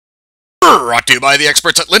Brought to you by the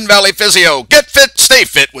experts at Lynn Valley Physio. Get fit, stay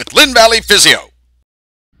fit with Lynn Valley Physio.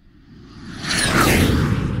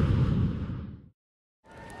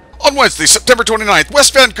 On Wednesday, September 29th,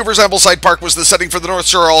 West Vancouver's Ambleside Park was the setting for the North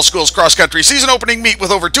Shore All Schools Cross Country season opening meet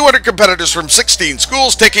with over 200 competitors from 16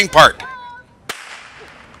 schools taking part.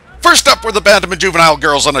 First up were the Bantam and Juvenile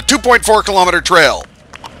girls on a 2.4-kilometer trail.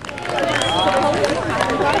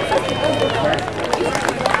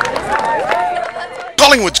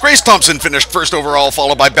 Collingwood's Grace Thompson finished first overall,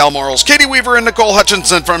 followed by Balmoral's Katie Weaver and Nicole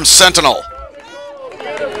Hutchinson from Sentinel.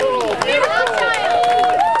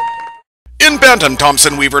 In Bantam,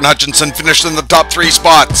 Thompson, Weaver, and Hutchinson finished in the top 3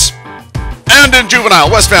 spots. And in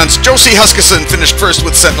Juvenile, West Van's Josie Huskisson finished first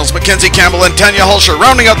with Sentinel's Mackenzie Campbell and Tanya Hulsher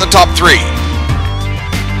rounding out the top 3.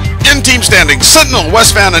 In team standings, Sentinel,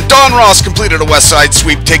 West Van, and Don Ross completed a West Side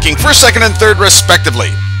sweep, taking first, second, and third respectively.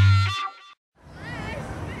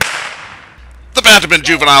 The Bantam and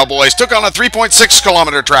Juvenile boys took on a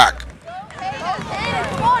 3.6-kilometer track.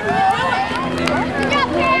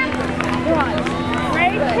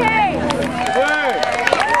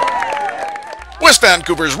 West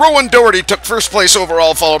Vancouver's Rowan Doherty took first place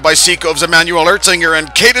overall, followed by Seacove's Emmanuel Ertzinger and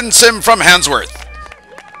Caden Sim from Handsworth.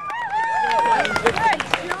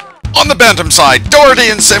 On the Bantam side, Doherty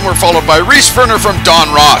and Sim were followed by Reese Ferner from Don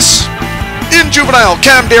Ross. In Juvenile,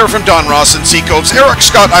 Cam Dare from Don Ross and Seacove's Eric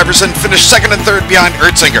Scott Iverson finished second and third behind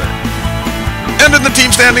Ertzinger. And in the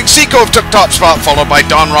team standings, Seacove took top spot, followed by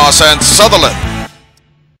Don Ross and Sutherland.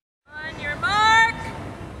 On your mark.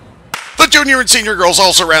 The junior and senior girls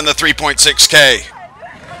also ran the 3.6K.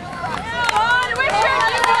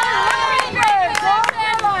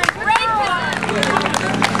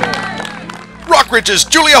 Rockridge's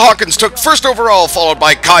Julia Hawkins took first overall, followed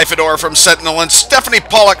by Kai Fedor from Sentinel and Stephanie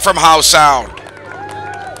Pollock from Howe Sound.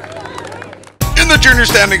 In the junior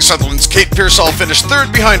standings, Sutherland's Kate Pearsall finished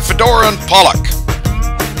third behind Fedor and Pollock.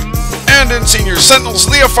 And in seniors, Sentinel's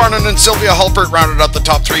Leah Farnan and Sylvia Hulpert rounded out the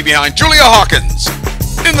top 3 behind Julia Hawkins.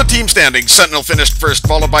 In the team standings, Sentinel finished first,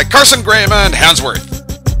 followed by Carson Graham and Handsworth.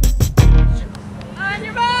 On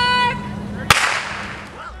your mark.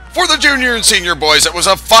 For the junior and senior boys, it was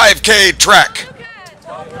a 5K trek.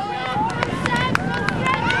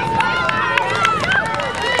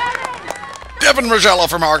 Devin Rajella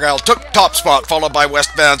from Argyle took top spot, followed by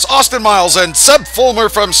West Van's Austin Miles and Seb Fulmer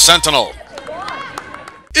from Sentinel.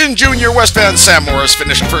 In junior, West Van Sam Morris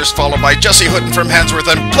finished first, followed by Jesse Hooden from Handsworth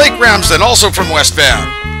and Blake Ramsden, also from West Van.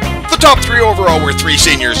 The top 3 overall were 3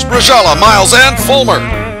 seniors, Rajala, Miles, and Fulmer.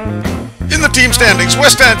 In the team standings,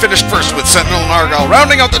 West Van finished first with Sentinel and Argyle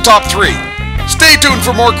rounding out the top 3. Stay tuned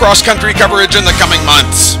for more cross-country coverage in the coming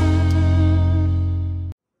months.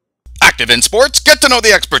 Active in sports? Get to know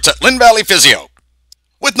the experts at Lynn Valley Physio.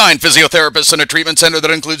 With 9 physiotherapists and a treatment center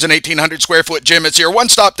that includes an 1,800-square-foot gym, it's your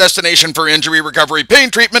one-stop destination for injury recovery, pain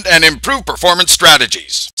treatment, and improved performance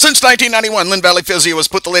strategies. Since 1991, Lynn Valley Physio has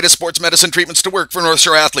put the latest sports medicine treatments to work for North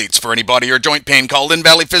Shore athletes. For any body or joint pain, call Lynn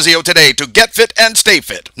Valley Physio today to get fit and stay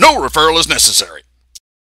fit. No referral is necessary.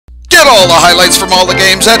 Get all the highlights from all the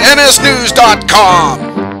games at nsnews.com.